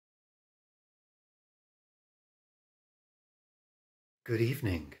Good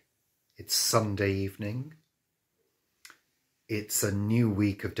evening. It's Sunday evening. It's a new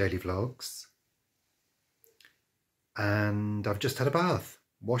week of daily vlogs. And I've just had a bath,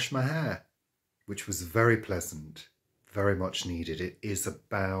 washed my hair, which was very pleasant, very much needed. It is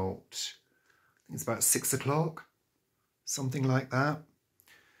about, I think it's about 6 o'clock, something like that.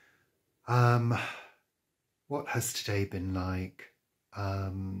 What has today been like?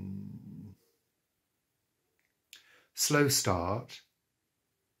 Slow start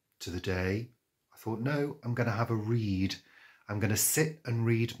to the day. I thought, no, I'm going to have a read. I'm going to sit and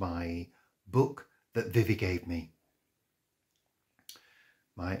read my book that Vivi gave me.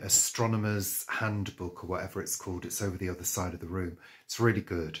 My astronomer's handbook or whatever it's called. It's over the other side of the room. It's really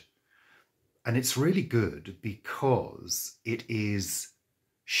good. And it's really good because it is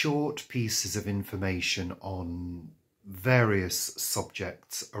short pieces of information on various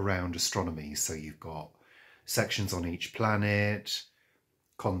subjects around astronomy. So you've got sections on each planet,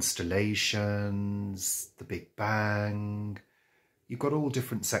 constellations, the Big Bang. You've got all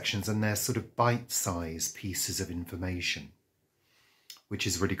different sections and they're sort of bite-sized pieces of information, which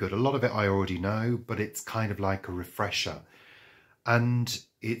is really good. A lot of it I already know, but it's kind of like a refresher. And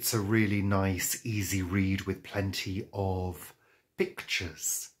it's a really nice, easy read with plenty of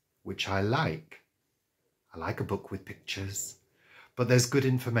pictures, which I like. I like a book with pictures. But there's good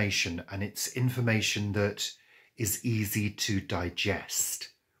information, and it's information that is easy to digest,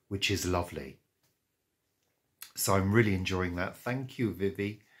 which is lovely. So I'm really enjoying that. Thank you,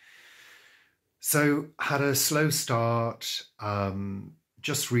 Vivi. So had a slow start,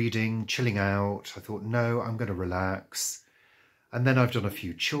 just reading, chilling out. I thought, no, I'm going to relax. And then I've done a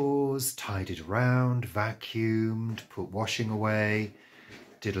few chores, tidied around, vacuumed, put washing away,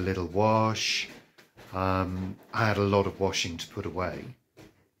 did a little wash. I had a lot of washing to put away.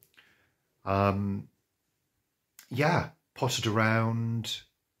 Yeah, potted around,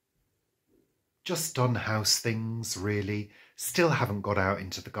 just done house things, really. Still haven't got out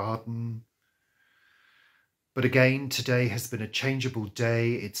into the garden. But again, today has been a changeable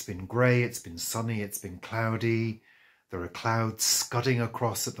day. It's been grey, it's been sunny, it's been cloudy. There are clouds scudding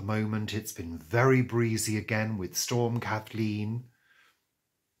across at the moment. It's been very breezy again with Storm Kathleen.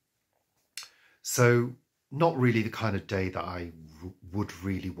 So not really the kind of day that I would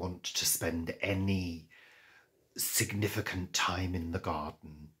really want to spend any significant time in the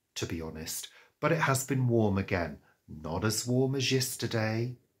garden, to be honest. But it has been warm again. Not as warm as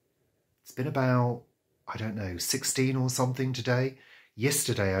yesterday. It's been about, I don't know, 16 or something today.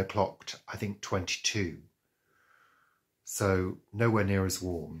 Yesterday I clocked, I think, 22. So nowhere near as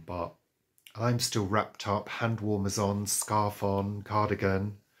warm, but I'm still wrapped up, hand warmers on, scarf on,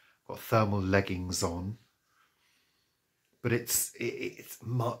 cardigan, got thermal leggings on. But it's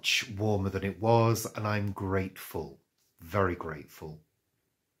much warmer than it was, and I'm grateful, very grateful.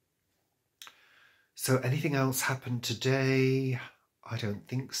 So anything else happened today? I don't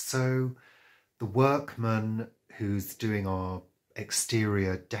think so. The workman who's doing our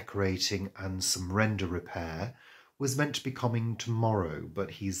exterior decorating and some render repair was meant to be coming tomorrow, but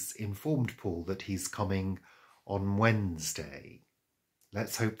he's informed Paul that he's coming on Wednesday.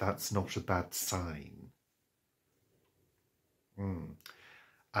 Let's hope that's not a bad sign.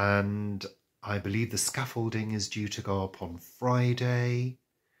 And I believe the scaffolding is due to go up on Friday,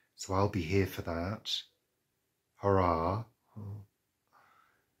 so I'll be here for that. Hurrah.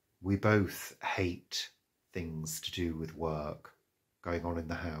 We both hate things to do with work going on in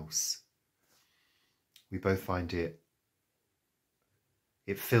the house. We both find it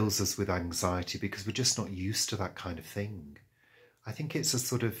fills us with anxiety because we're just not used to that kind of thing. I think it's a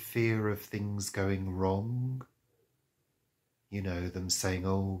sort of fear of things going wrong. You know, them saying,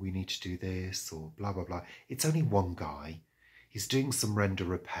 oh, we need to do this or blah, blah, blah. It's only one guy. He's doing some render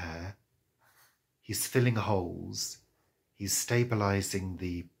repair. He's filling holes. He's stabilising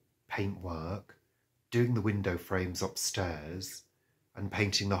the paintwork, doing the window frames upstairs and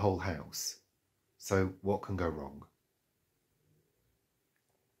painting the whole house. So what can go wrong?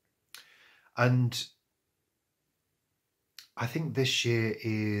 And I think this year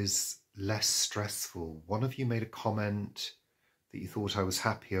is less stressful. One of you made a comment that you thought I was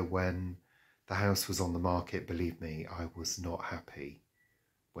happier when the house was on the market. Believe me, I was not happy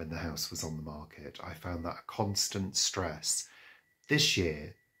when the house was on the market. I found that a constant stress. This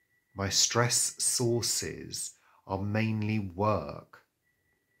year, my stress sources are mainly work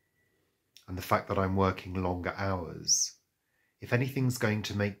and the fact that I'm working longer hours. If anything's going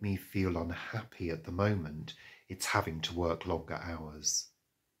to make me feel unhappy at the moment, it's having to work longer hours.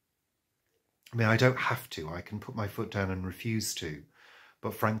 I mean, I don't have to. I can put my foot down and refuse to.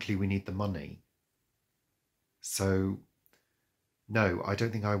 But frankly, we need the money. So No, I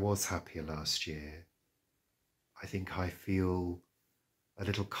don't think I was happier last year. I think I feel a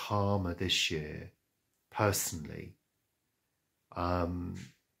little calmer this year, personally. Yeah,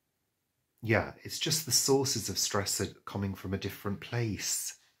 it's just the sources of stress are coming from a different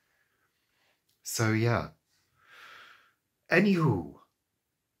place. So yeah. Anywho,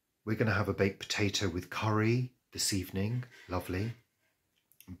 we're going to have a baked potato with curry this evening. Lovely.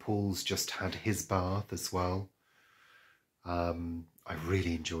 And Paul's just had his bath as well. I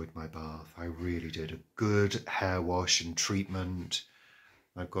really enjoyed my bath. I really did. A good hair wash and treatment.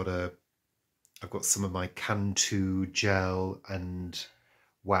 I've got some of my Cantu gel and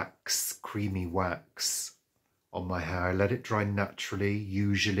wax, creamy wax on my hair. I let it dry naturally,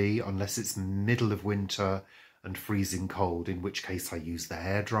 usually, unless it's middle of winter and freezing cold, in which case I use the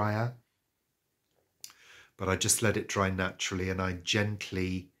hairdryer. But I just let it dry naturally and I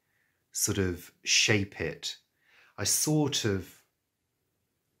gently sort of shape it. I sort of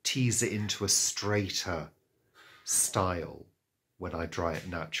tease it into a straighter style when I dry it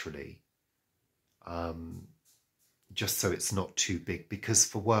naturally. Just so it's not too big, because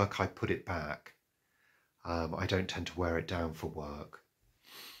for work I put it back. I don't tend to wear it down for work.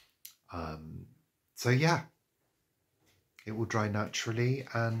 So yeah, it will dry naturally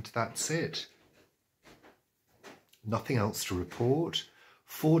and that's it. Nothing else to report.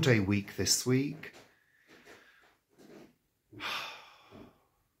 4-day week this week.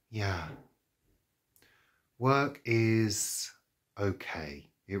 Yeah. Work is okay.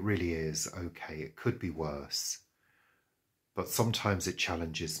 It really is okay. It could be worse. But sometimes it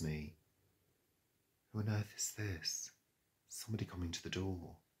challenges me. Who on earth is this? Somebody coming to the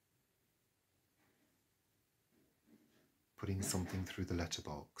door. Putting something through the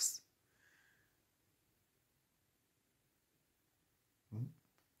letterbox.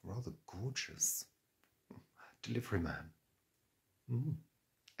 Rather gorgeous. Delivery man.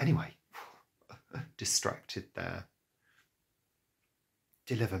 Anyway, distracted there.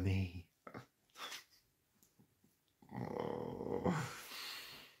 Deliver me.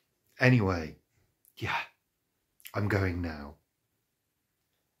 Anyway, yeah, I'm going now.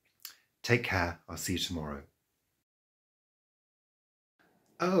 Take care. I'll see you tomorrow.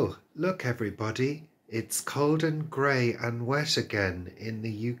 Oh, look everybody. It's cold and grey and wet again in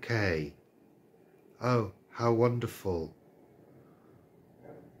the UK. Oh, how wonderful.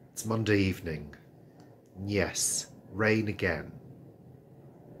 It's Monday evening. Yes, rain again.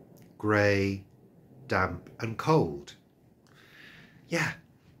 Grey, damp and cold. Yeah,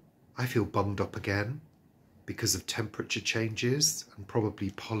 I feel bunged up again because of temperature changes and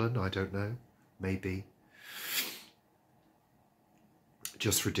probably pollen, I don't know, maybe.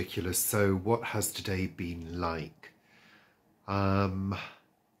 Just ridiculous. So what has today been like?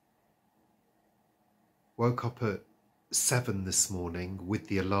 Woke up at 7 this morning with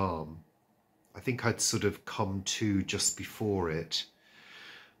the alarm. I think I'd sort of come to just before it.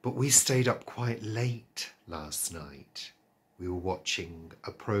 But we stayed up quite late last night. We were watching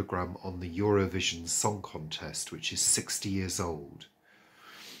a programme on the Eurovision Song Contest, which is 60 years old.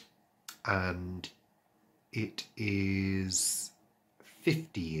 And it is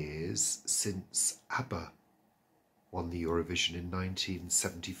 50 years since ABBA won the Eurovision in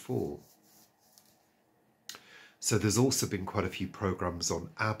 1974. So there's also been quite a few programmes on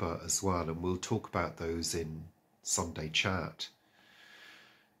ABBA as well, and we'll talk about those in Sunday Chat.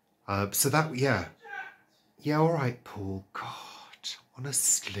 So that, yeah, all right, Paul. God,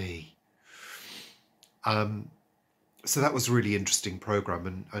 honestly. So that was a really interesting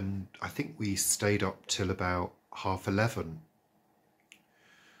programme, and I think we stayed up till about 11:30,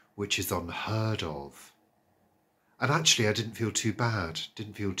 which is unheard of. And actually, I didn't feel too bad.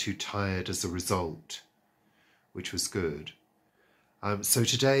 Didn't feel too tired as a result, which was good. So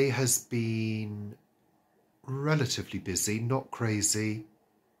today has been relatively busy, not crazy.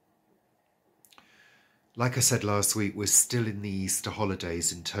 Like I said last week, we're still in the Easter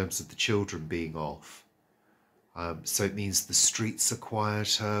holidays in terms of the children being off. So it means the streets are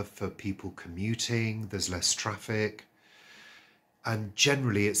quieter for people commuting, there's less traffic. And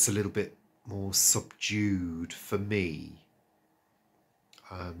generally it's a little bit more subdued for me.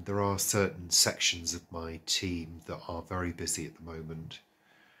 There are certain sections of my team that are very busy at the moment.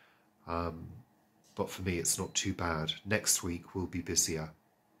 But for me, it's not too bad. Next week will be busier.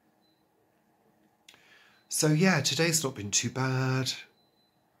 So yeah, today's not been too bad.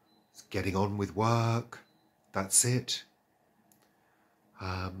 Getting on with work. That's it.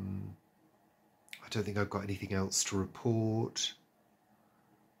 I don't think I've got anything else to report.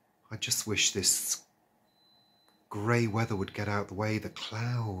 I just wish this grey weather would get out of the way. The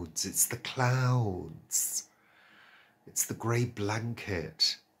clouds. It's the clouds. It's the grey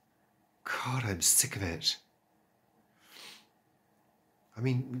blanket. God, I'm sick of it. I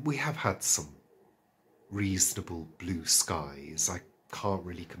mean, we have had some reasonable blue skies. I can't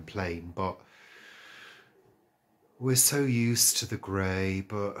really complain, but we're so used to the grey.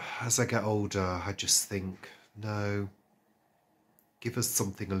 But as I get older, I just think, no, give us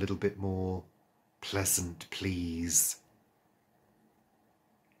something a little bit more pleasant, please.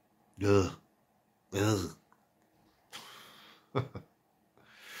 Ugh. Ugh.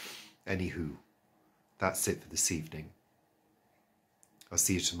 Anywho, that's it for this evening. I'll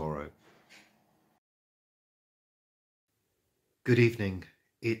see you tomorrow. Good evening.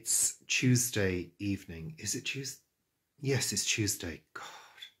 It's Tuesday evening. Is it Tuesday? Yes, it's Tuesday. God.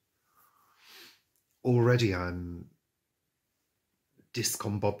 Already I'm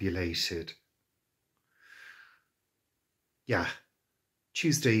discombobulated. Yeah.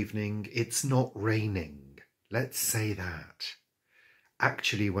 Tuesday evening. It's not raining. Let's say that.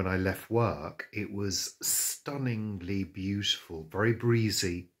 Actually, when I left work, it was stunningly beautiful, very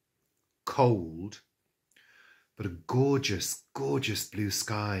breezy, cold, but a gorgeous, gorgeous blue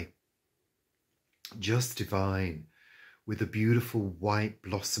sky. Just divine, with a beautiful white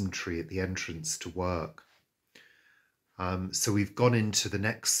blossom tree at the entrance to work. So we've gone into the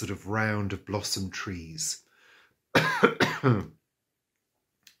next sort of round of blossom trees. Pardon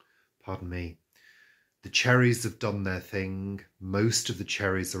me. The cherries have done their thing. Most of the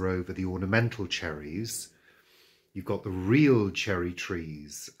cherries are over, the ornamental cherries. You've got the real cherry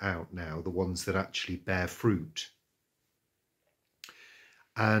trees out now, the ones that actually bear fruit.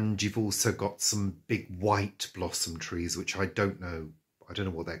 And you've also got some big white blossom trees, which I don't know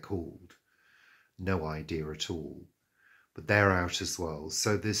what they're called. No idea at all. But they're out as well.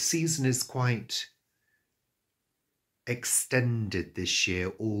 So the season is quite extended this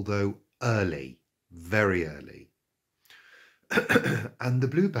year, although early. Very early. And the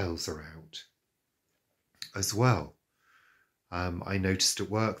bluebells are out as well. I noticed at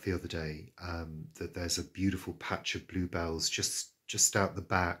work the other day that there's a beautiful patch of bluebells just out the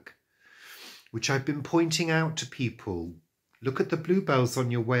back, which I've been pointing out to people. Look at the bluebells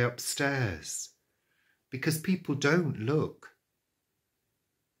on your way upstairs, because people don't look.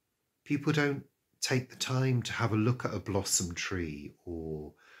 People don't take the time to have a look at a blossom tree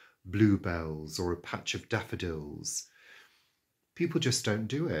or bluebells or a patch of daffodils. People just don't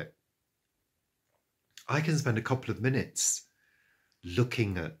do it. I can spend a couple of minutes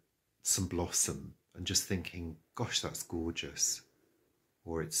looking at some blossom and just thinking, gosh, that's gorgeous.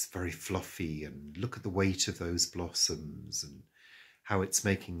 Or it's very fluffy, and look at the weight of those blossoms and how it's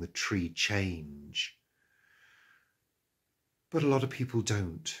making the tree change. But a lot of people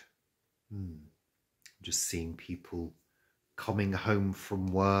don't. I'm just seeing people coming home from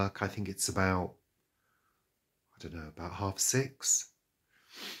work. I think it's about, I don't know, about 6:30.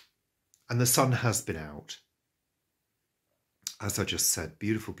 And the sun has been out. As I just said,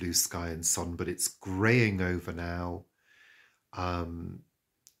 beautiful blue sky and sun, but it's greying over now.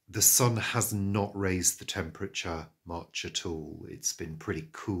 The sun has not raised the temperature much at all. It's been pretty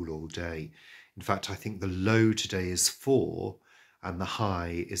cool all day. In fact, I think the low today is 4 and the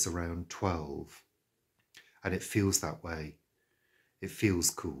high is around 12. And it feels that way. It feels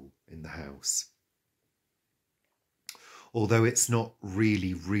cool in the house. Although it's not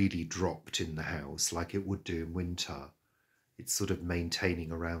really, really dropped in the house like it would do in winter. It's sort of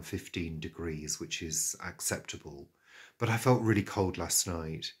maintaining around 15 degrees, which is acceptable. But I felt really cold last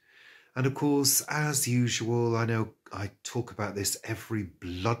night. And of course, as usual, I know I talk about this every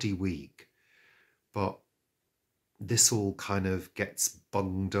bloody week, but this all kind of gets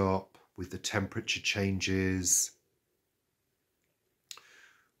bunged up with the temperature changes.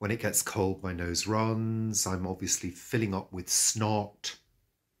 When it gets cold, my nose runs. I'm obviously filling up with snot.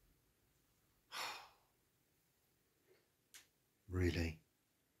 Really.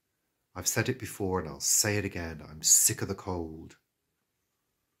 I've said it before and I'll say it again. I'm sick of the cold.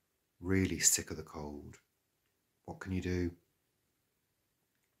 Really sick of the cold. What can you do?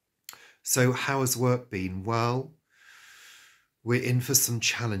 So how has work been? Well, we're in for some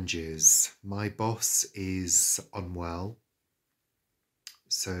challenges. My boss is unwell.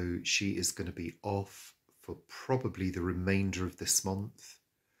 So she is going to be off for probably the remainder of this month,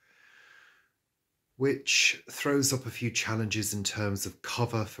 which throws up a few challenges in terms of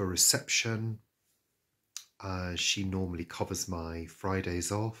cover for reception. She normally covers my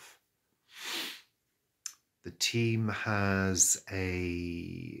Fridays off. The team has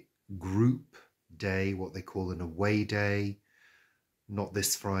a group day, what they call an away day. Not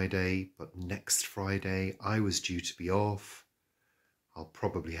this Friday, but next Friday. I was due to be off. I'll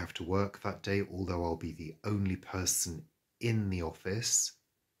probably have to work that day, although I'll be the only person in the office.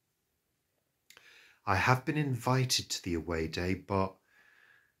 I have been invited to the away day, but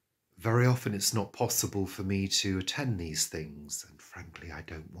very often it's not possible for me to attend these things, and frankly, I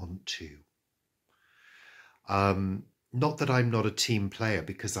don't want to. Not that I'm not a team player,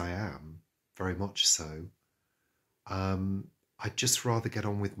 because I am, very much so. I'd just rather get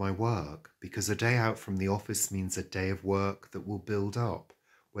on with my work, because a day out from the office means a day of work that will build up,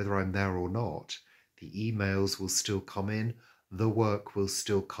 whether I'm there or not. The emails will still come in, the work will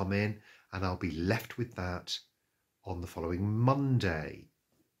still come in, and I'll be left with that on the following Monday.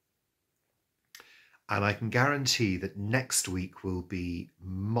 And I can guarantee that next week will be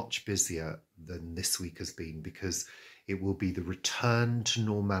much busier than this week has been, because it will be the return to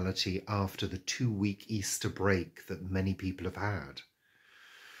normality after the 2-week Easter break that many people have had,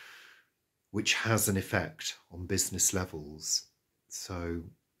 which has an effect on business levels. So,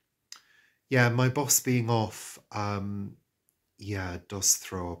 yeah, my boss being off, does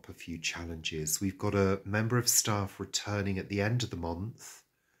throw up a few challenges. We've got a member of staff returning at the end of the month,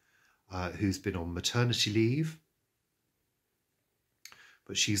 who's been on maternity leave,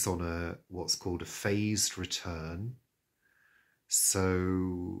 but she's on what's called a phased return.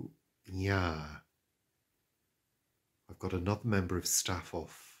 So, yeah, I've got another member of staff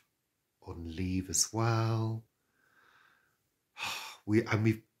off on leave as well.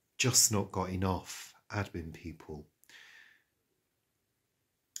 We've just not got enough admin people.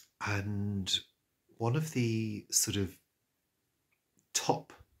 And one of the sort of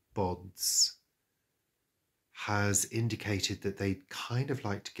top bods has indicated that they'd kind of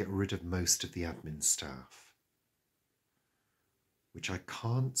like to get rid of most of the admin staff, which I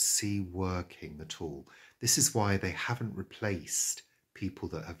can't see working at all. This is why they haven't replaced people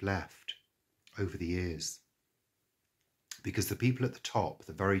that have left over the years, because the people at the top,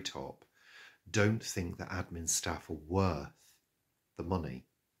 the very top, don't think that admin staff are worth the money.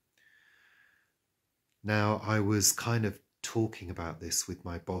 Now, I was kind of talking about this with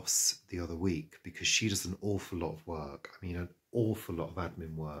my boss the other week, because she does an awful lot of work. I mean, an awful lot of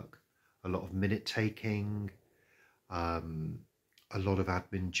admin work, a lot of minute taking, a lot of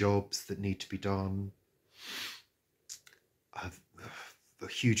admin jobs that need to be done, a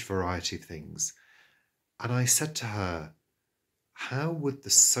huge variety of things. And I said to her, how would the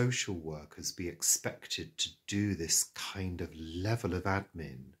social workers be expected to do this kind of level of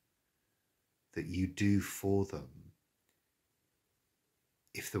admin that you do for them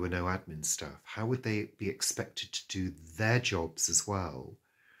if there were no admin staff? How would they be expected to do their jobs as well?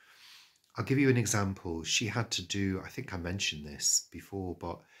 I'll give you an example. She had to do, I think I mentioned this before,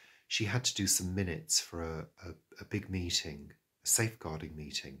 but she had to do some minutes for a big meeting, a safeguarding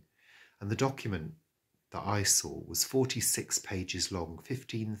meeting. And the document that I saw was 46 pages long,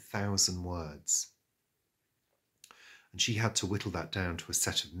 15,000 words. And she had to whittle that down to a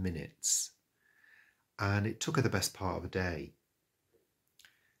set of minutes. And it took her the best part of a day.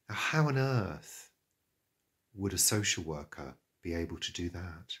 Now, how on earth would a social worker be able to do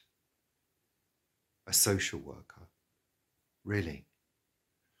that? A social worker? Really?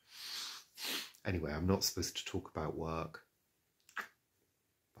 Anyway, I'm not supposed to talk about work.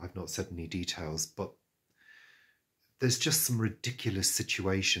 I've not said any details, but there's just some ridiculous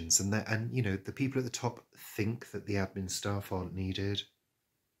situations, and you know, the people at the top think that the admin staff aren't needed.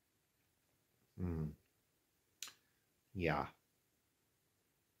 Yeah.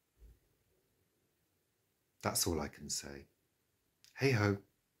 That's all I can say. Hey ho.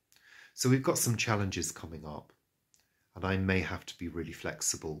 So we've got some challenges coming up, and I may have to be really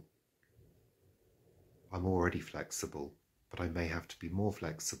flexible. I'm already flexible, but I may have to be more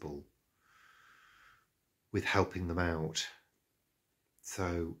flexible with helping them out.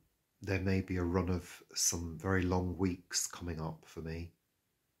 So there may be a run of some very long weeks coming up for me.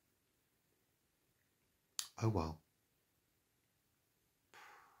 Oh well.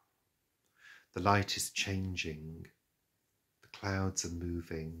 The light is changing. The clouds are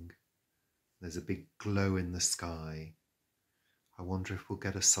moving. There's a big glow in the sky. I wonder if we'll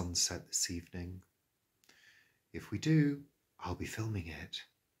get a sunset this evening. If we do, I'll be filming it.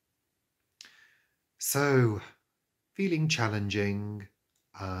 So, feeling challenging,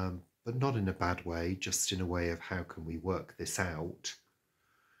 but not in a bad way, just in a way of how can we work this out.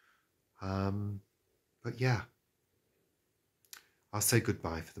 But yeah, I'll say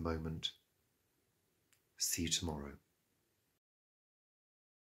goodbye for the moment. See you tomorrow.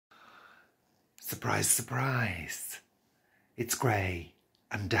 Surprise, surprise. It's grey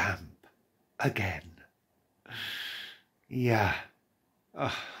and damp again. Yeah,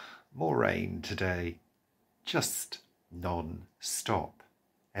 more rain today. Just non-stop.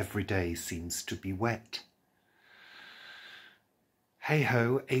 Every day seems to be wet.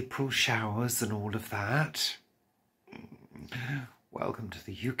 Hey-ho, April showers and all of that. Welcome to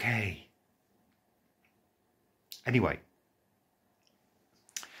the UK. Anyway,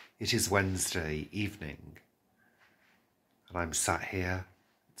 it is Wednesday evening and I'm sat here.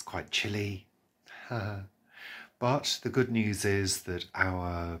 It's quite chilly. But the good news is that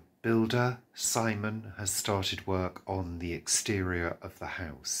our builder, Simon, has started work on the exterior of the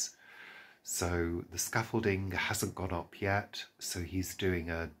house. So the scaffolding hasn't gone up yet, so he's doing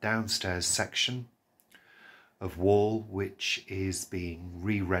a downstairs section of wall which is being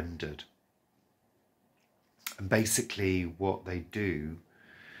re-rendered. And basically what they do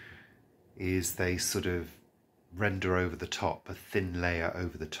is they sort of render over the top, a thin layer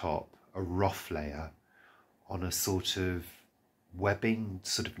over the top, a rough layer on a sort of webbing,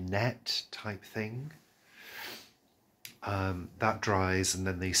 sort of net type thing. That dries and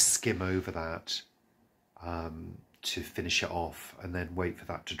then they skim over that to finish it off and then wait for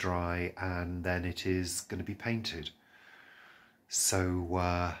that to dry, and then it is going to be painted. So,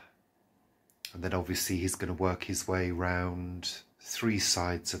 and then obviously he's going to work his way round 3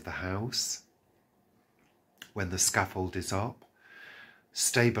 sides of the house when the scaffold is up,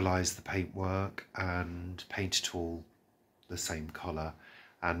 stabilise the paintwork and paint it all the same colour,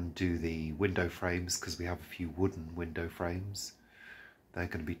 and do the window frames, because we have a few wooden window frames. They're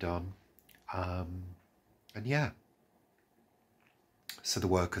going to be done. And yeah, so the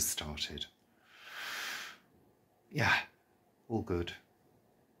work has started. Yeah, all good.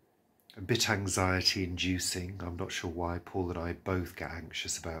 A bit anxiety inducing. I'm not sure why. Paul and I both get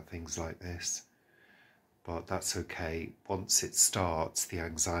anxious about things like this, but that's okay. Once it starts, the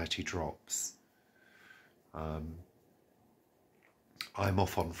anxiety drops. I'm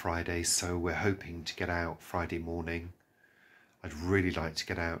off on Friday, so we're hoping to get out Friday morning. I'd really like to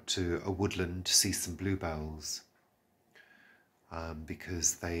get out to a woodland to see some bluebells,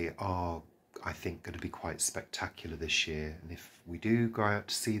 because they are, I think, going to be quite spectacular this year. And if we do go out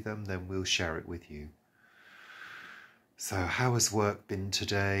to see them, then we'll share it with you. So how has work been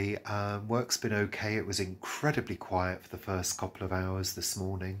today? Work's been okay. It was incredibly quiet for the first couple of hours this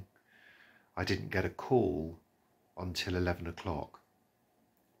morning. I didn't get a call until 11 o'clock.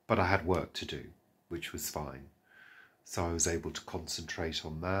 But I had work to do, which was fine. So I was able to concentrate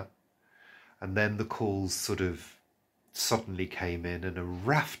on that. And then the calls sort of suddenly came in and a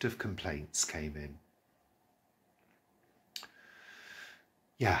raft of complaints came in.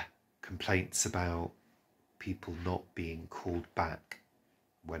 Yeah, complaints about people not being called back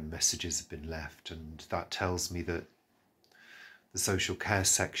when messages have been left. And that tells me that the social care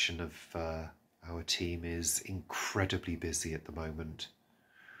section of our team is incredibly busy at the moment.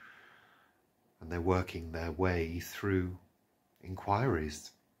 And they're working their way through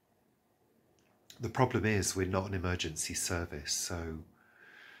inquiries. The problem is we're not an emergency service, so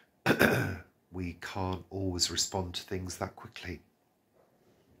we can't always respond to things that quickly.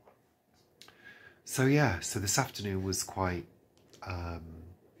 So yeah, so this afternoon was quite,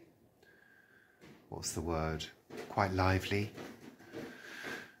 what's the word? Quite lively.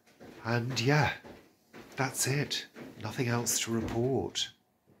 And yeah, that's it. Nothing else to report.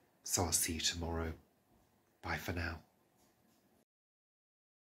 So I'll see you tomorrow. Bye for now.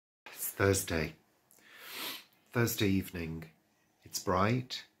 It's Thursday. Thursday evening. It's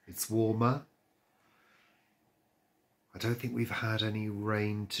bright. It's warmer. I don't think we've had any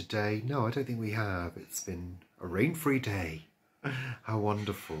rain today. No, I don't think we have. It's been a rain-free day. How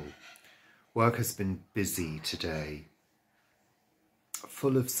wonderful. Work has been busy today.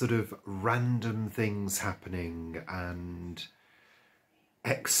 Full of sort of random things happening and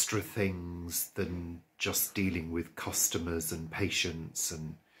extra things than just dealing with customers and patients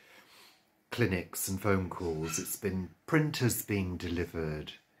and clinics and phone calls. It's been printers being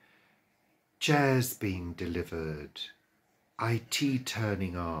delivered, chairs being delivered, IT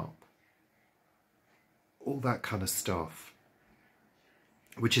turning up, all that kind of stuff,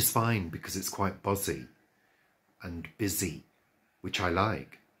 which is fine because it's quite buzzy and busy, which I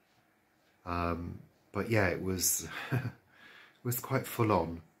like. But yeah, it was was quite full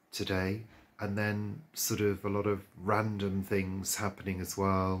on today, and then sort of a lot of random things happening as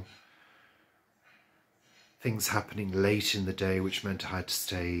well. Things happening late in the day, which meant I had to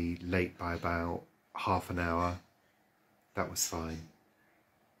stay late by about half an hour. That was fine.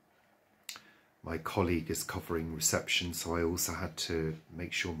 My colleague is covering reception, so I also had to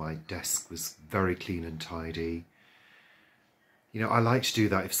make sure my desk was very clean and tidy. You know, I like to do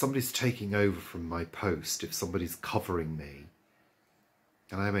that. If somebody's taking over from my post, if somebody's covering me,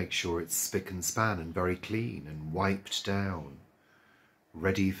 And I make sure it's spick and span and very clean and wiped down,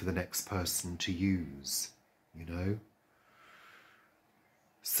 ready for the next person to use, you know.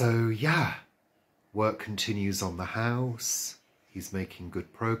 So yeah, work continues on the house. He's making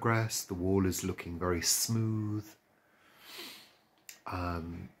good progress. The wall is looking very smooth.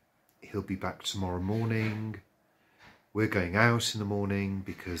 He'll be back tomorrow morning. We're going out in the morning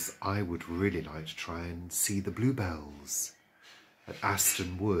because I would really like to try and see the bluebells at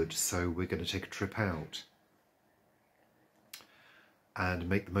Aston Wood. So we're going to take a trip out and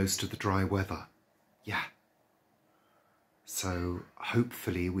make the most of the dry weather. Yeah. So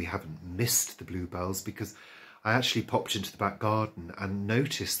hopefully we haven't missed the bluebells, because I actually popped into the back garden and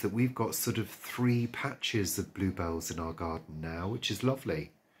noticed that we've got sort of 3 patches of bluebells in our garden now, which is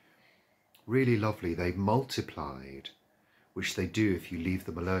lovely. Really lovely. They've multiplied, which they do if you leave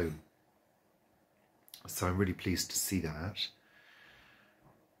them alone. So I'm really pleased to see that.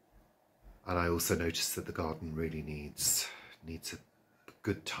 And I also noticed that the garden really needs a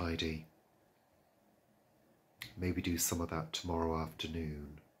good tidy. Maybe do some of that tomorrow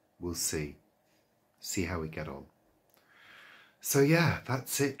afternoon. We'll see. See how we get on. So yeah,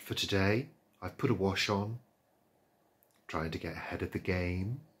 that's it for today. I've put a wash on, trying to get ahead of the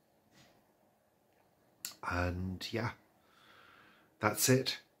game. And yeah, that's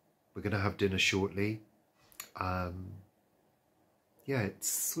it. We're going to have dinner shortly. Yeah, it's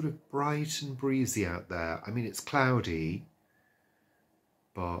sort of bright and breezy out there. I mean, it's cloudy,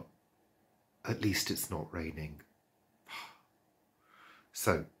 but at least it's not raining.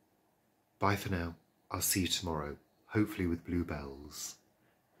 So, bye for now. I'll see you tomorrow, hopefully with bluebells.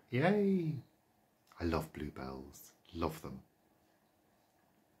 Yay! I love bluebells. Love them.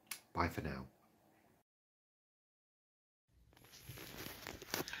 Bye for now.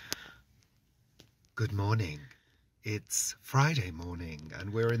 Good morning. It's Friday morning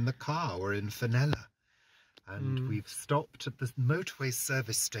and we're in the car. We're in Fenella. And we've stopped at the motorway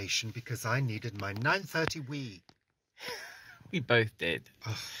service station because I needed my 9:30 wee. We both did.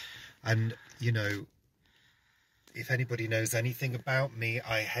 And, you know, if anybody knows anything about me,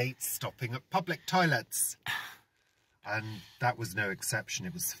 I hate stopping at public toilets. And that was no exception.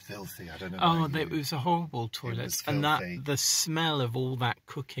 It was filthy. I don't know. Oh, it was a horrible toilet. And the smell of all that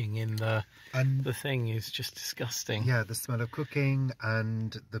cooking in the thing is just disgusting. Yeah, the smell of cooking,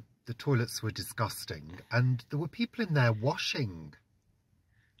 and the toilets were disgusting. And there were people in there washing.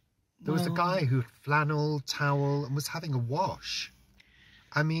 There was a guy who had flannel, towel, and was having a wash.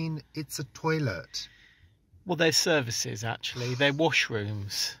 I mean, it's a toilet. Well, they're services, actually. They're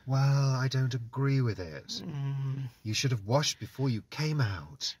washrooms. Well, I don't agree with it. You should have washed before you came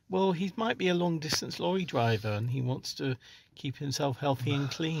out. Well, he might be a long-distance lorry driver and he wants to keep himself healthy and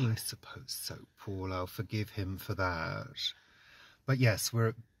clean. I suppose so, Paul. I'll forgive him for that. But yes, we're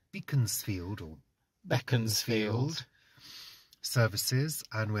at Beaconsfield, or Beaconsfield services,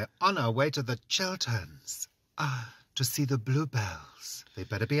 and we're on our way to the Chilterns to see the bluebells. They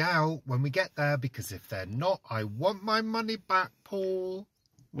better be out when we get there, because if they're not, I want my money back, Paul.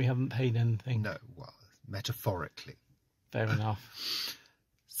 We haven't paid anything. No, well, metaphorically. Fair enough.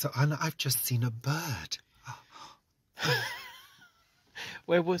 So, and I've just seen a bird.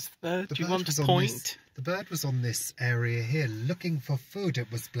 Where was the bird? Do you want to point? The bird was on this area here looking for food. It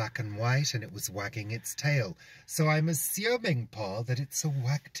was black and white and it was wagging its tail. So I'm assuming, Paul, that it's a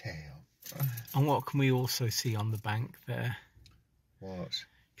wagtail. And what can we also see on the bank there? What?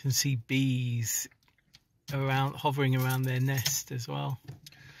 Can see bees hovering around their nest as well.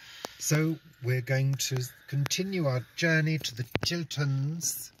 So we're going to continue our journey to the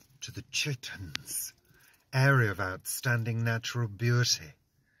Chilterns, area of outstanding natural beauty.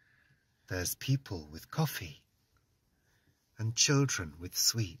 There's people with coffee and children with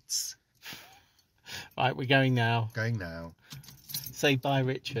sweets. Right, we're going now. Going now. Say bye,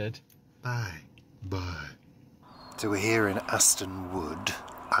 Richard. Bye. Bye. So we're here in Aston Wood,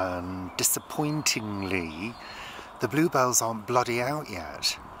 and disappointingly, the bluebells aren't bloody out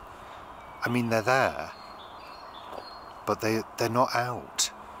yet. I mean, they're there, but they're not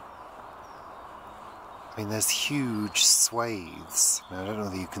out. I mean, there's huge swathes. I don't know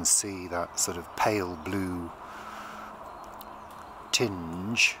whether you can see that sort of pale blue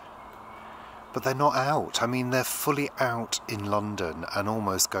tinge, but they're not out. I mean, they're fully out in London and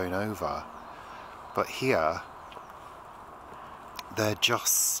almost going over, but here they're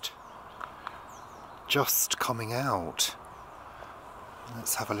just coming out.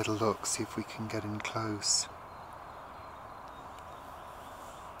 Let's have a little look, see if we can get in close.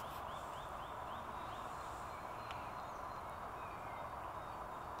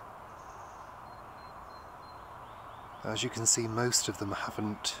 As you can see, most of them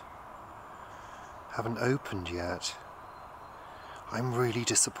haven't opened yet. I'm really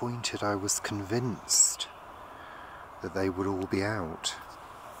disappointed. I was convinced that they would all be out.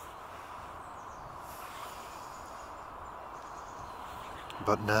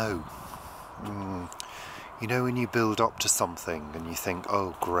 But no. You know when you build up to something and you think,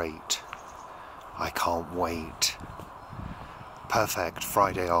 oh great, I can't wait. Perfect,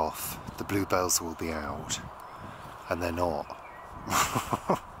 Friday off, the bluebells will be out. And they're not.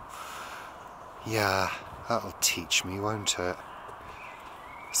 Yeah, that'll teach me, won't it?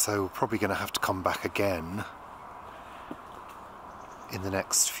 So we're probably going to have to come back again in the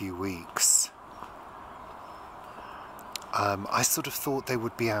next few weeks. I sort of thought they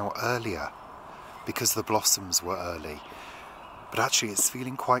would be out earlier because the blossoms were early. But actually it's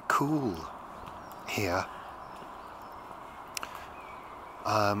feeling quite cool here.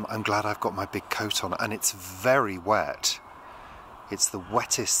 I'm glad I've got my big coat on, and it's very wet. It's the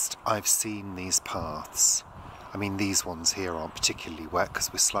wettest I've seen these paths. I mean, these ones here aren't particularly wet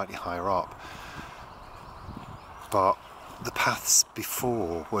because we're slightly higher up. But the paths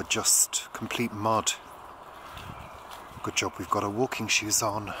before were just complete mud. Good job we've got our walking shoes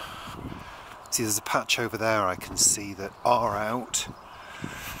on. See, there's a patch over there I can see that are out.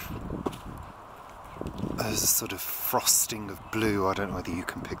 There's a sort of frosting of blue. I don't know whether you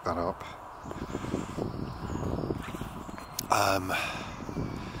can pick that up.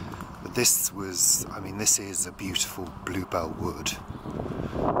 But this was, I mean, this is a beautiful bluebell wood.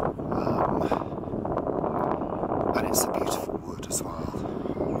 And it's a beautiful wood as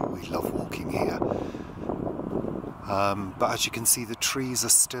well. We love walking here. But as you can see, the trees are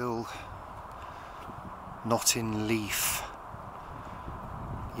still not in leaf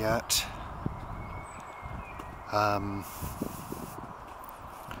yet.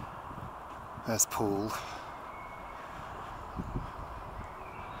 There's Paul.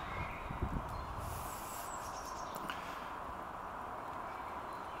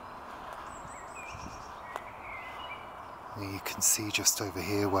 You can see just over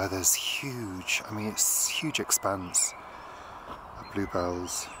here where there's huge, I mean it's huge expanse of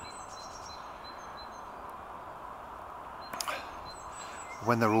bluebells.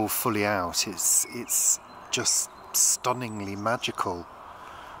 When they're all fully out, it's just stunningly magical.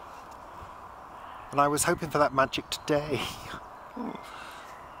 And I was hoping for that magic today.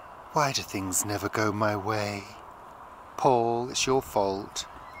 Why do things never go my way? Paul, it's your fault.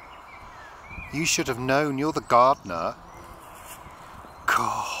 You should have known, you're the gardener.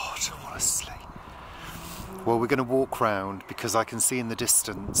 God, honestly. Well, we're going to walk round because I can see in the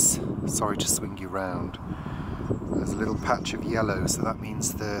distance, sorry to swing you round, there's a little patch of yellow, so that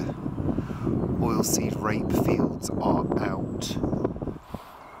means the oilseed rape fields are out.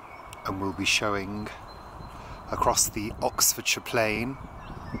 And we'll be showing across the Oxfordshire plain.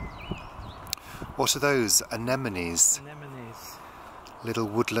 What are those? Anemones? Anemones. Little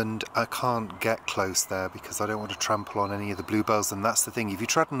woodland. I can't get close there because I don't want to trample on any of the bluebells, and that's the thing. If you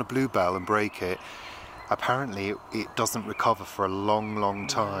tread on a bluebell and break it, apparently it doesn't recover for a long, long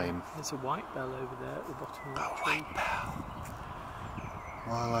time. There's a white bell over there at the bottom of the tree. A white bell.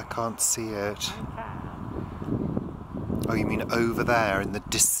 Well, I can't see it. Oh, you mean over there in the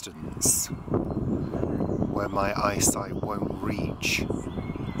distance, where my eyesight won't reach?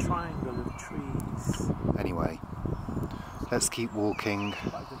 Triangle of trees. Anyway, let's keep walking.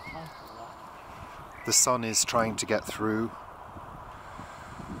 The sun is trying to get through.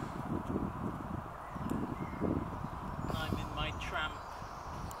 I'm in my tramp.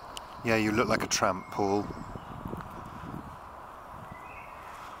 Yeah, you look like a tramp, Paul.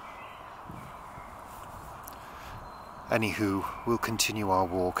 Anywho, we'll continue our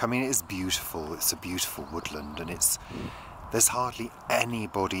walk. I mean, it is beautiful. It's a beautiful woodland, and there's hardly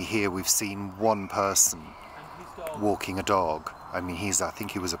anybody here. We've seen one person walking a dog. I mean, I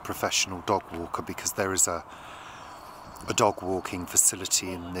think he was a professional dog walker, because there is a dog walking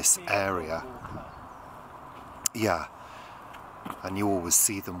facility in this area. Yeah, and you always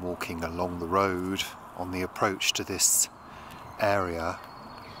see them walking along the road on the approach to this area.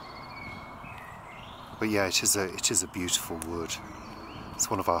 But yeah, it is a beautiful wood. It's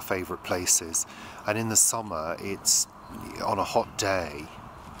one of our favourite places. And in the summer, it's on a hot day,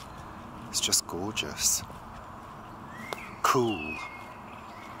 it's just gorgeous. Cool.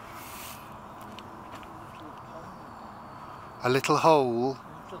 A little hole.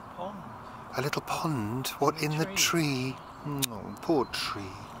 A little pond. A little pond? What, in the tree? Oh, poor tree.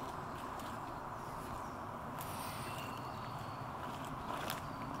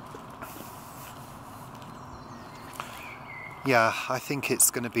 Yeah, I think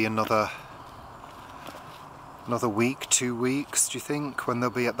it's going to be another Another week, 2 weeks, do you think, when they'll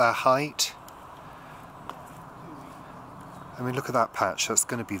be at their height? I mean, look at that patch. That's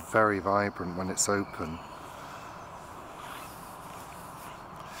going to be very vibrant when it's open.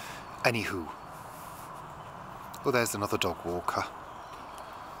 Anywho. Oh, there's another dog walker.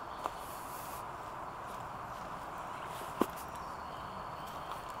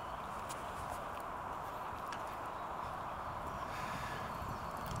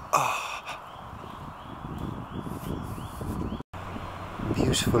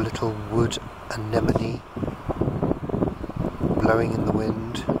 Beautiful little wood anemone blowing in the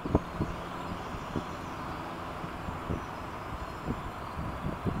wind.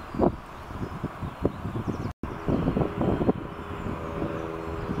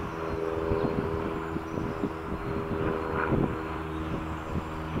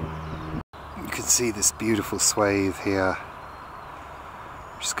 You can see this beautiful swathe here,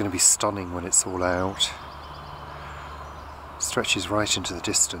 which is going to be stunning when it's all out. Stretches right into the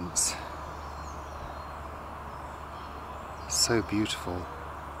distance. So beautiful.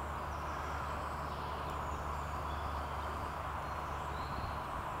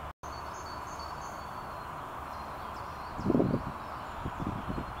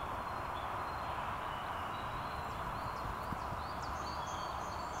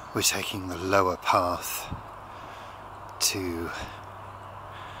 We're taking the lower path to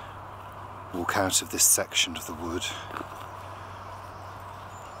walk out of this section of the wood.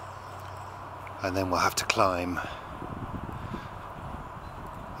 And then we'll have to climb.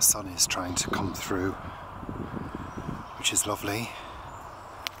 The sun is trying to come through, which is lovely.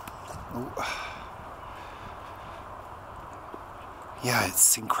 Oh. Yeah,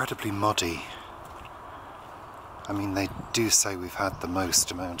 it's incredibly muddy. I mean, they do say we've had the most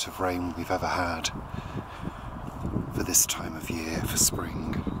amount of rain we've ever had for this time of year, for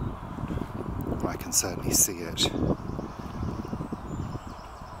spring. I can certainly see it.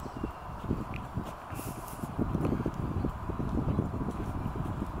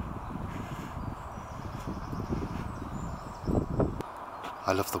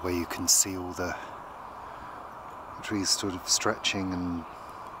 I love the way you can see all the trees sort of stretching and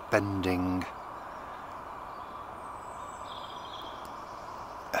bending,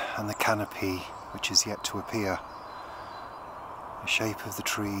 and the canopy which is yet to appear, the shape of the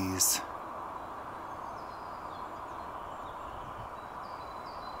trees.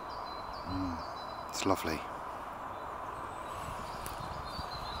 It's lovely.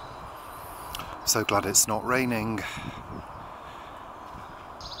 So glad it's not raining.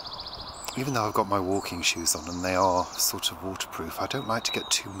 Even though I've got my walking shoes on and they are sort of waterproof, I don't like to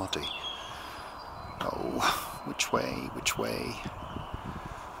get too muddy. Oh, which way, which way?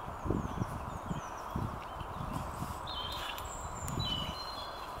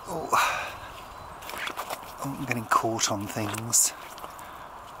 Oh, I'm getting caught on things.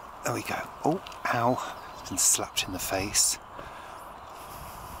 There we go. Oh, ow, been slapped in the face.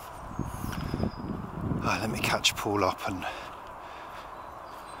 Let me catch Paul up and...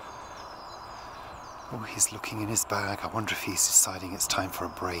 Oh, he's looking in his bag. I wonder if he's deciding it's time for a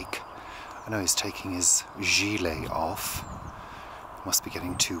break. I know he's taking his gilet off. Must be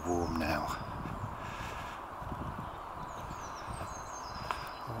getting too warm now.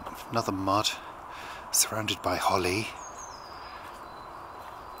 Oh, another mud, surrounded by holly.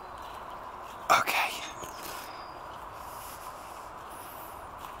 Okay.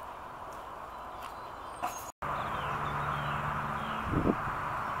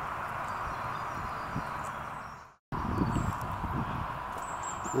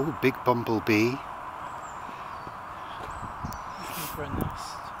 Oh, big bumblebee. Looking for a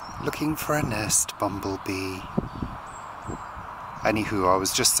nest. Looking for a nest, bumblebee. Anywho, I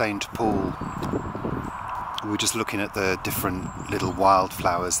was just saying to Paul, we were just looking at the different little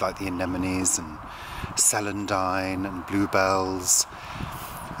wildflowers like the anemones and celandine and bluebells.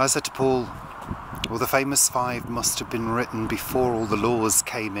 I said to Paul, well, the famous 5 must have been written before all the laws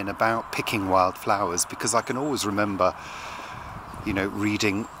came in about picking wildflowers, because I can always remember, you know,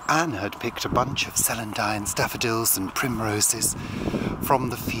 reading Anne had picked a bunch of celandines, daffodils and primroses from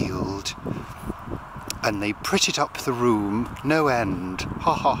the field, and they prettied up the room, no end,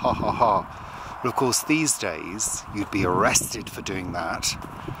 ha ha ha ha ha. Well, of course, these days you'd be arrested for doing that.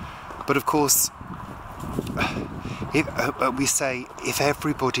 But of course, we say if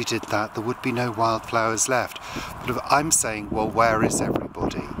everybody did that, there would be no wildflowers left. But if I'm saying, well, where is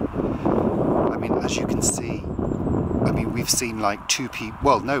everybody? I mean, as you can see, I mean, we've seen like 2 people,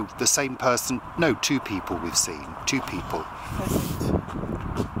 well, no, the same person, no, 2 people we've seen, 2 people. Pheasant.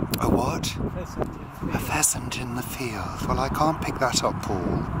 A what? Pheasant in the field. A pheasant in the field. Well, I can't pick that up,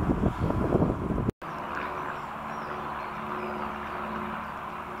 Paul.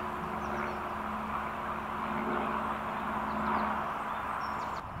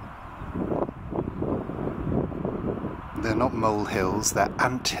 They're not molehills, they're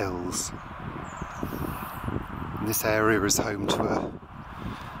ant hills. And this area is home to a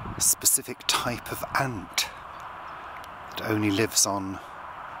specific type of ant that only lives on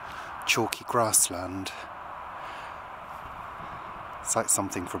chalky grassland. It's like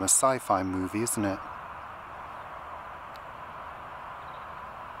something from a sci-fi movie, isn't it?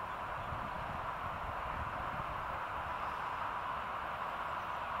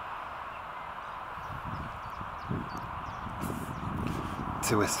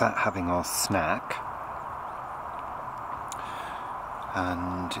 So we're sat having our snack,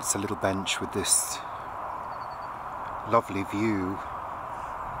 and it's a little bench with this lovely view. Oh,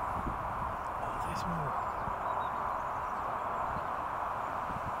 there's more.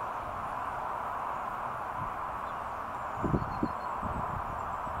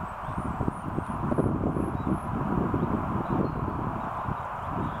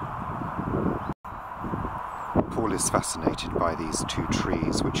 Paul is fascinated by these two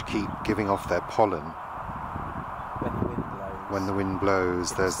trees which keep giving off their pollen. When the wind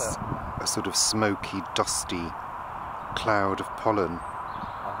blows, there's a sort of smoky, dusty cloud of pollen.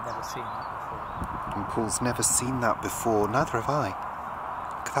 I've never seen that before. And Paul's never seen that before, neither have I.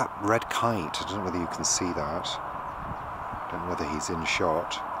 Look at that red kite, I don't know whether you can see that. I don't know whether he's in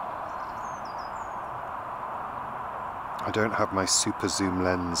shot. I don't have my super zoom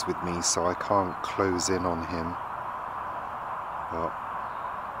lens with me, so I can't close in on him. But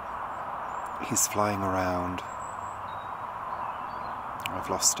he's flying around. I've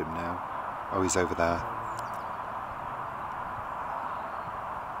lost him now. Oh, he's over there.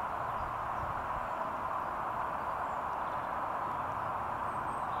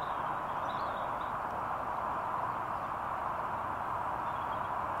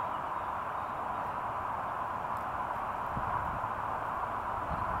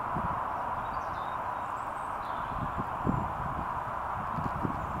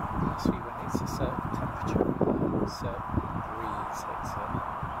 It's a certain temperature, a certain breeze hits it.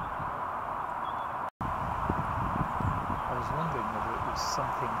 I was wondering whether it was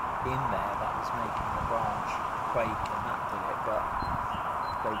something in there that was making the branch quake and that did it, but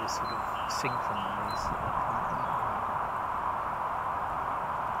they were sort of synchronised.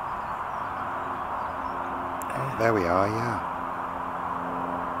 There we are, yeah.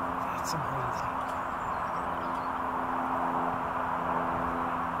 That's amazing.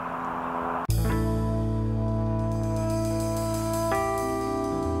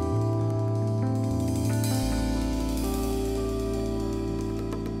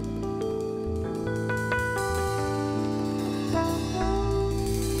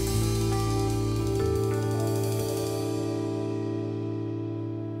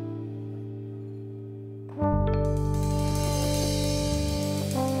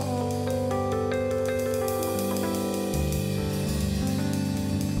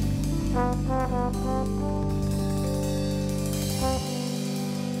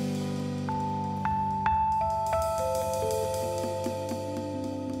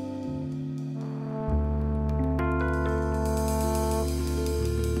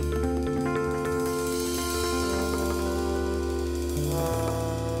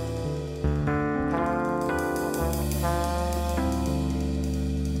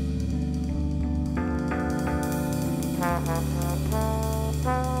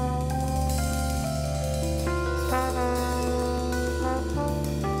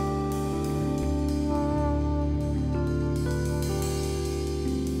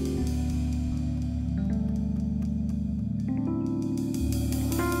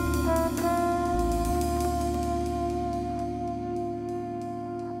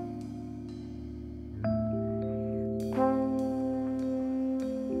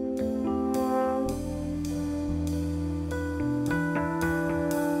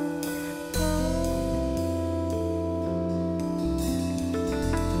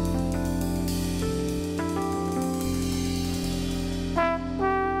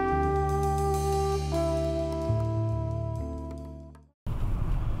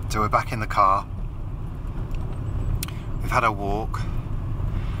 So we're back in the car. We've had a walk.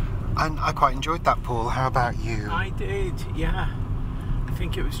 And I quite enjoyed that, Paul. How about you? I did, yeah. I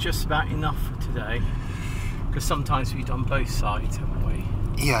think it was just about enough for today. Because sometimes we've done both sides, haven't we?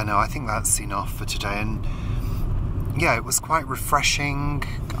 Yeah, no, I think that's enough for today. And yeah, it was quite refreshing.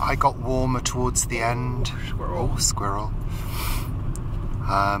 I got warmer towards the end. Squirrel. Oh, squirrel.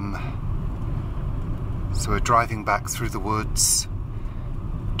 So we're driving back through the woods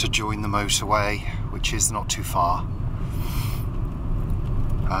to join the motorway, which is not too far.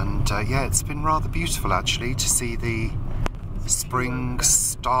 And yeah, it's been rather beautiful actually to see the spring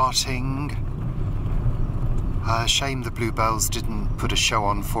starting. Shame the Bluebells didn't put a show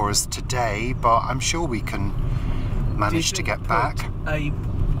on for us today, but I'm sure we can manage to get back. A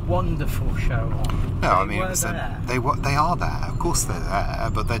wonderful show on. No, I mean, they are there. Of course they're there,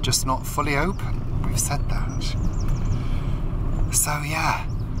 but they're just not fully open. We've said that. So yeah.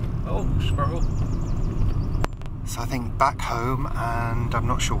 Oh, squirrel. So I think back home, and I'm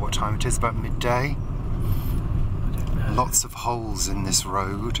not sure what time it is, about midday. I don't know. Lots of holes in this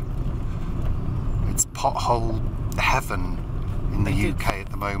road. It's pothole heaven in the UK at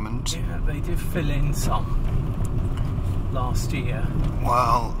the moment. Yeah, they did fill in some last year.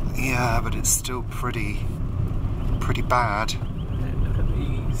 Well, yeah, but it's still pretty bad. Look at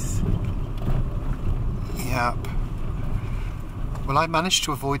these. Yep. Well, I managed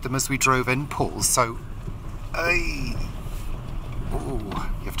to avoid them as we drove in, Paul, so... Hey! Ooh,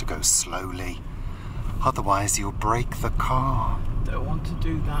 you have to go slowly. Otherwise you'll break the car. Don't want to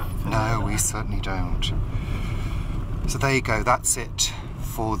do that. No, we certainly don't. So there you go, that's it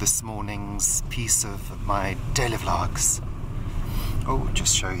for this morning's piece of my daily vlogs. Oh,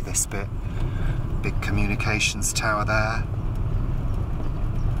 just show you this bit. Big communications tower there.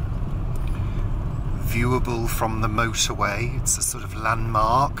 Viewable from the motorway. It's a sort of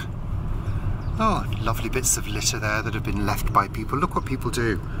landmark. Oh, lovely bits of litter there that have been left by people. Look what people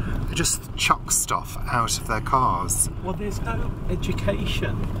do. They just chuck stuff out of their cars. Well, there's no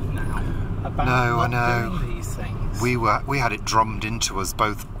education now about doing these things. We had it drummed into us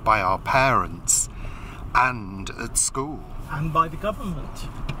both by our parents and at school. And by the government.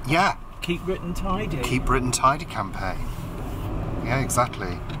 Yeah. Keep Britain tidy. Keep Britain tidy campaign. Yeah,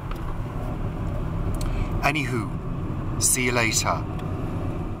 exactly. Anywho, see you later.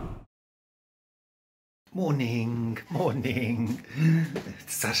 Morning.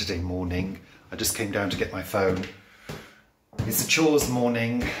 It's Saturday morning. I just came down to get my phone. It's a chores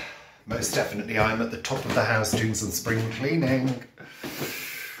morning. Most definitely I'm at the top of the house doing some spring cleaning.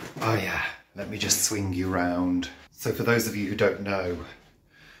 Oh yeah, let me just swing you round. So for those of you who don't know,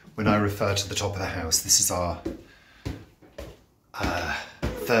 when I refer to the top of the house, this is our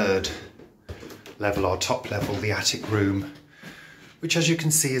third level, our top level, the attic room, which as you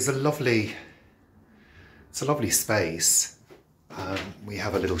can see is a lovely space. We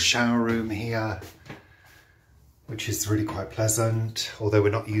have a little shower room here, which is really quite pleasant, although we're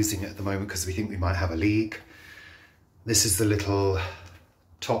not using it at the moment because we think we might have a leak. This is the little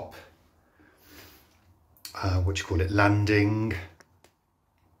top, landing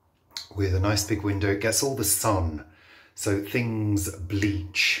with a nice big window. It gets all the sun, so things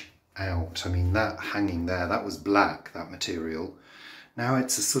bleach out. I mean, that hanging there, that was black, that material. Now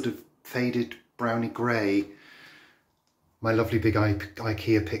it's a sort of faded browny grey. My lovely big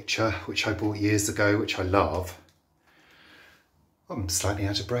IKEA picture, which I bought years ago, which I love. I'm slightly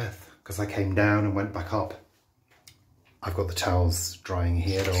out of breath because I came down and went back up. I've got the towels drying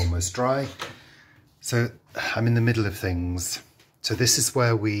here, they're almost dry. So I'm in the middle of things. So this is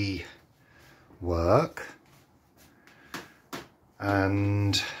where we work.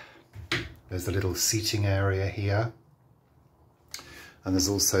 And there's a little seating area here. And there's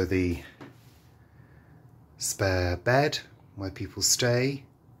also the spare bed where people stay.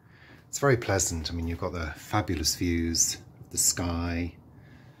 It's very pleasant. I mean, you've got the fabulous views of the sky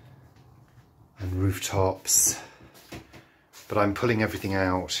and rooftops, but I'm pulling everything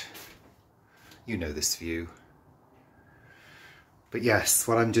out. You know this view. But yes,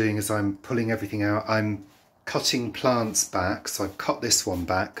 what I'm doing is I'm pulling everything out. I'm cutting plants back. So I've cut this one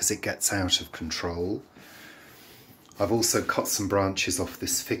back because it gets out of control. I've also cut some branches off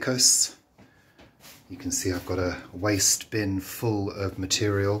this ficus. You can see I've got a waste bin full of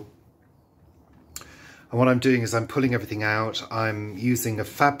material. And what I'm doing is I'm pulling everything out. I'm using a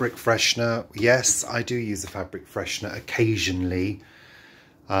fabric freshener. Yes, I do use a fabric freshener occasionally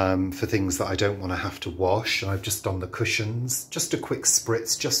for things that I don't want to have to wash. And I've just done the cushions, just a quick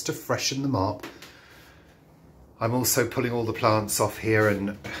spritz just to freshen them up. I'm also pulling all the plants off here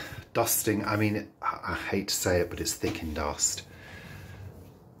and dusting. I mean, I hate to say it, but it's thick in dust.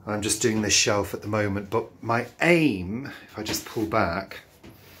 I'm just doing this shelf at the moment, but my aim, if I just pull back,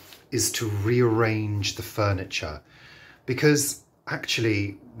 is to rearrange the furniture, because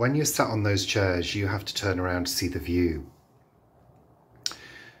actually when you're sat on those chairs you have to turn around to see the view.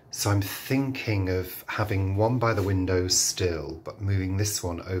 So I'm thinking of having one by the window still, but moving this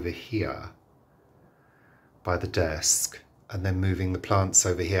one over here by the desk and then moving the plants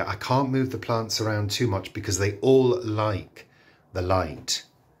over here. I can't move the plants around too much because they all like the light.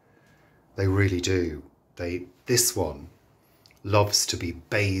 They really do. This one loves to be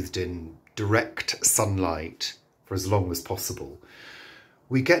bathed in direct sunlight for as long as possible.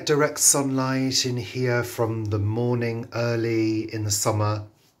 We get direct sunlight in here from the morning early in the summer.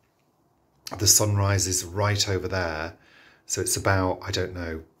 The sun rises right over there. So it's about, I don't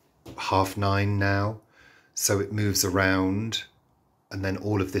know, 9:30 now. So it moves around and then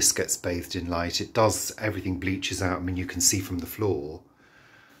all of this gets bathed in light. It does, everything bleaches out. I mean, you can see from the floor,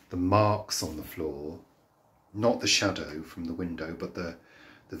 the marks on the floor, not the shadow from the window, but the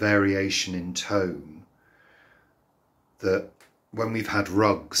variation in tone, that when we've had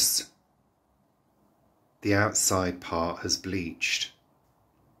rugs, the outside part has bleached.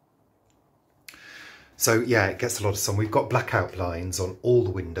 So yeah, it gets a lot of sun. We've got blackout blinds on all the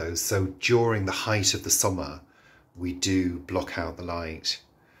windows. So during the height of the summer, we do block out the light.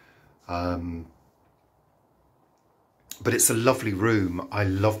 But it's a lovely room. I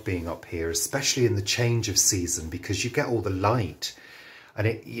love being up here, especially in the change of season, because you get all the light. And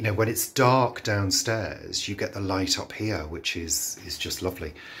it, you know, when it's dark downstairs, you get the light up here, which is just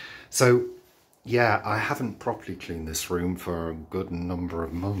lovely. So yeah, I haven't properly cleaned this room for a good number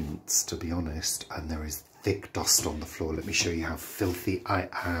of months, to be honest. And there is thick dust on the floor. Let me show you how filthy I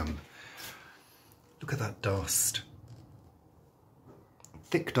am. Look at that dust.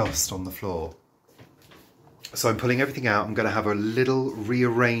 Thick dust on the floor. So I'm pulling everything out. I'm going to have a little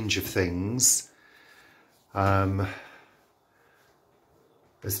rearrange of things.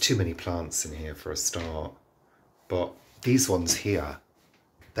 There's too many plants in here for a start. But these ones here,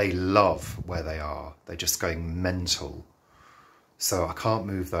 they love where they are. They're just going mental. So I can't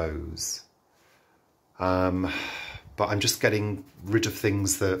move those. But I'm just getting rid of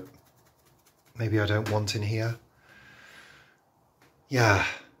things that maybe I don't want in here. Yeah,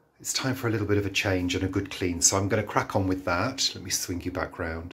 it's time for a little bit of a change and a good clean. So I'm going to crack on with that. Let me swing you back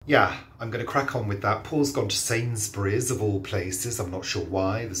round. Yeah, I'm going to crack on with that. Paul's gone to Sainsbury's of all places. I'm not sure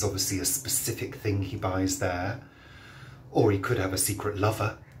why. There's obviously a specific thing he buys there. Or he could have a secret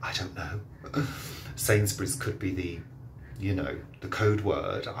lover. I don't know. Sainsbury's could be the, you know, the code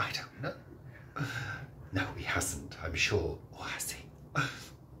word. I don't know. No, he hasn't, I'm sure. Or has he?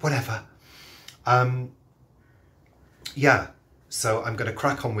 Whatever. Yeah, so I'm going to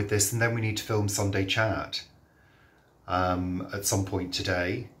crack on with this, and then we need to film Sunday Chat at some point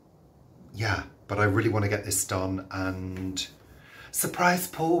today. Yeah, but I really want to get this done and surprise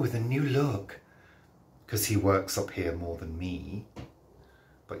Paul with a new look, because he works up here more than me.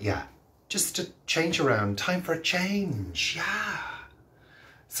 But yeah, just to change around, time for a change, yeah.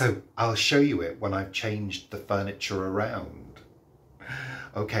 So I'll show you it when I've changed the furniture around.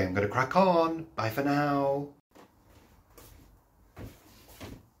 Okay, I'm going to crack on. Bye for now.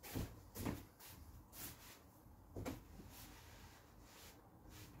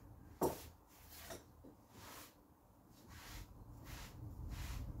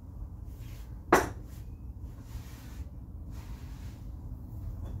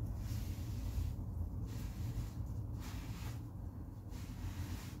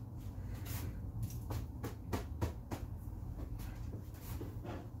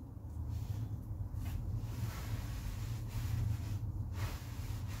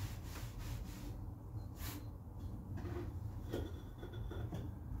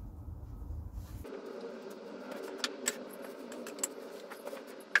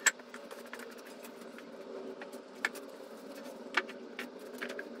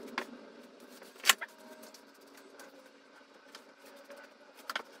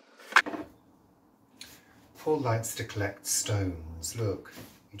 Paul likes to collect stones. Look,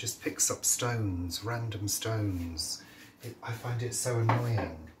 he just picks up stones, random stones. I find it so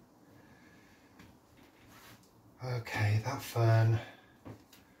annoying. Okay, that fern,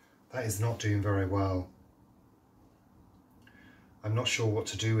 that is not doing very well. I'm not sure what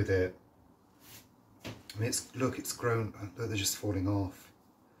to do with it. I mean, look, it's grown, look, they're just falling off.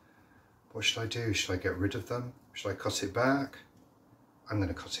 What should I do? Should I get rid of them? Should I cut it back? I'm going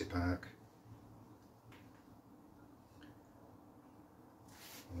to cut it back.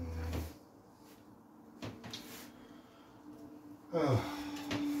 Oh,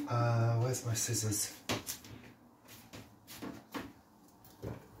 where's my scissors?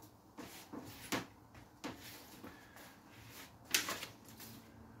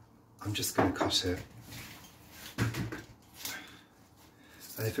 I'm just going to cut it.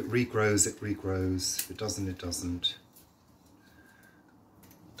 And if it regrows, it regrows. If it doesn't, it doesn't.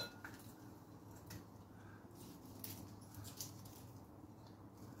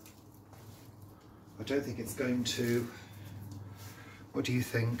 I don't think it's going to. What do you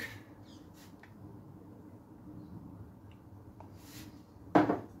think?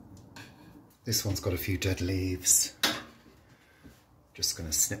 This one's got a few dead leaves. Just going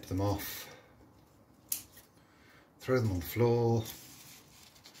to snip them off. Throw them on the floor.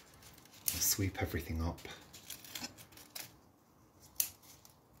 sweep everything up.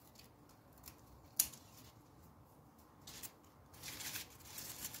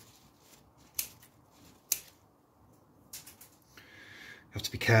 You have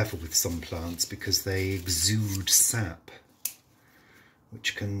to be careful with some plants because they exude sap,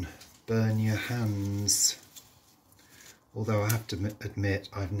 which can burn your hands. Although I have to admit,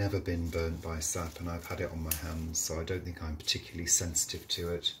 I've never been burnt by sap and I've had it on my hands, so I don't think I'm particularly sensitive to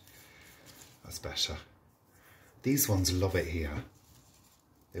it. That's better. These ones love it here.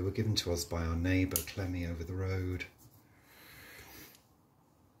 They were given to us by our neighbour Clemmy over the road.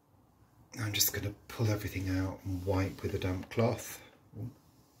 I'm just going to pull everything out and wipe with a damp cloth.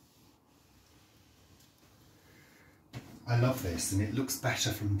 I love this, and it looks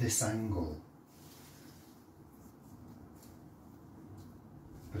better from this angle.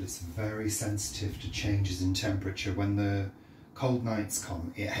 But it's very sensitive to changes in temperature. When the cold nights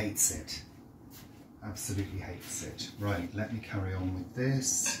come, it hates it. Absolutely hates it. Right, let me carry on with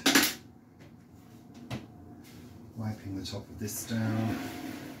this. Wiping the top of this down.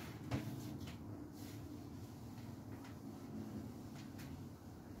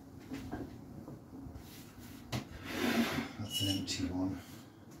 That's an empty one.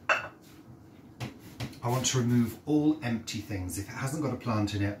 I want to remove all empty things. If it hasn't got a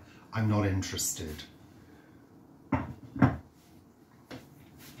plant in it, I'm not interested.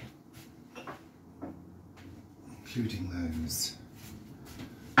 Including those.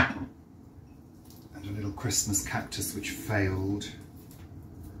 And a little Christmas cactus which failed.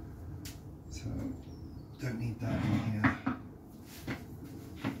 So, don't need that in here.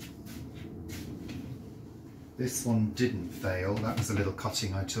 This one didn't fail. That was a little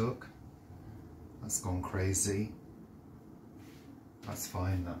cutting I took. That's gone crazy. That's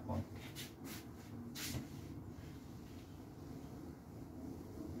fine, that one.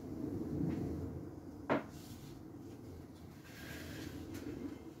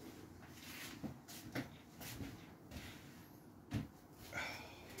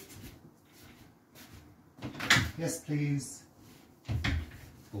 Yes, please.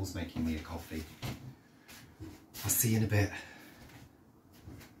 Paul's making me a coffee. I'll see you in a bit.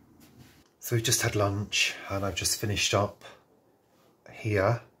 So we've just had lunch and I've just finished up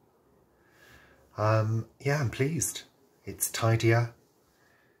here. Yeah, I'm pleased. It's tidier,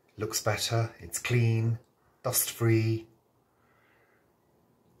 looks better, it's clean, dust free.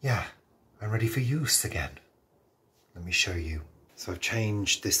 Yeah, I'm ready for use again. Let me show you. So I've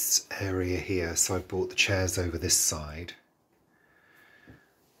changed this area here, so I've brought the chairs over this side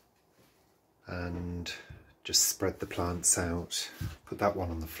and just spread the plants out. Put that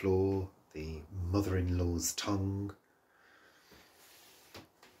one on the floor, the mother-in-law's tongue.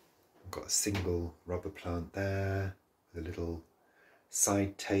 I've got a single rubber plant there with a little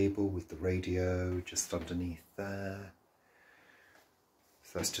side table with the radio just underneath there.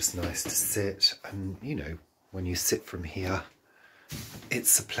 So that's just nice to sit, and you know, when you sit from here,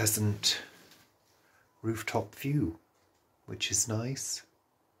 it's a pleasant rooftop view, which is nice.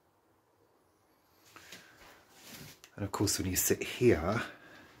 And of course, when you sit here,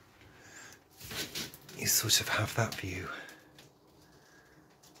 you sort of have that view.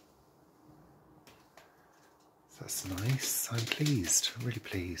 So that's nice. I'm pleased. I'm really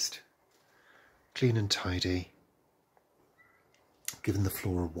pleased. Clean and tidy. Given the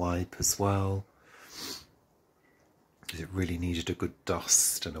floor a wipe as well, because it really needed a good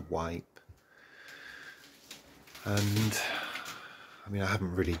dust and a wipe. And I mean, I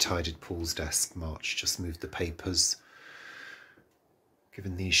haven't really tidied Paul's desk much, just moved the papers.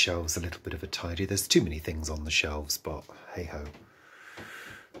 Given these shelves a little bit of a tidy. There's too many things on the shelves, but hey ho.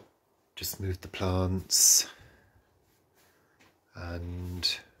 Just moved the plants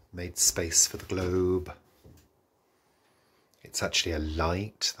and made space for the globe. It's actually a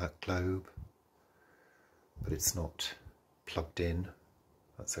light, that globe, but it's not plugged in.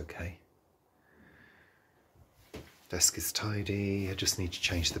 That's okay. Desk is tidy. I just need to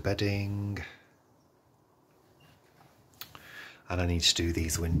change the bedding. And I need to do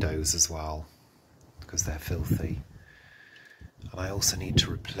these windows as well because they're filthy. And I also need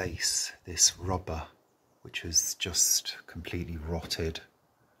to replace this rubber, which is just completely rotted.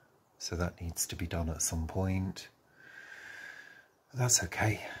 So that needs to be done at some point. But that's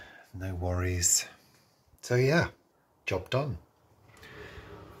okay, no worries. So yeah, job done.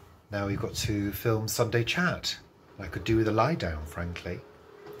 Now we've got to film Sunday Chat. I could do with a lie down, frankly.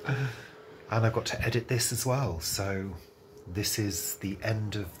 And I've got to edit this as well. So this is the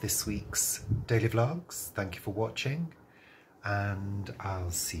end of this week's daily vlogs. Thank you for watching, and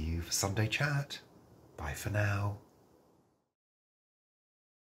I'll see you for Sunday Chat. Bye for now.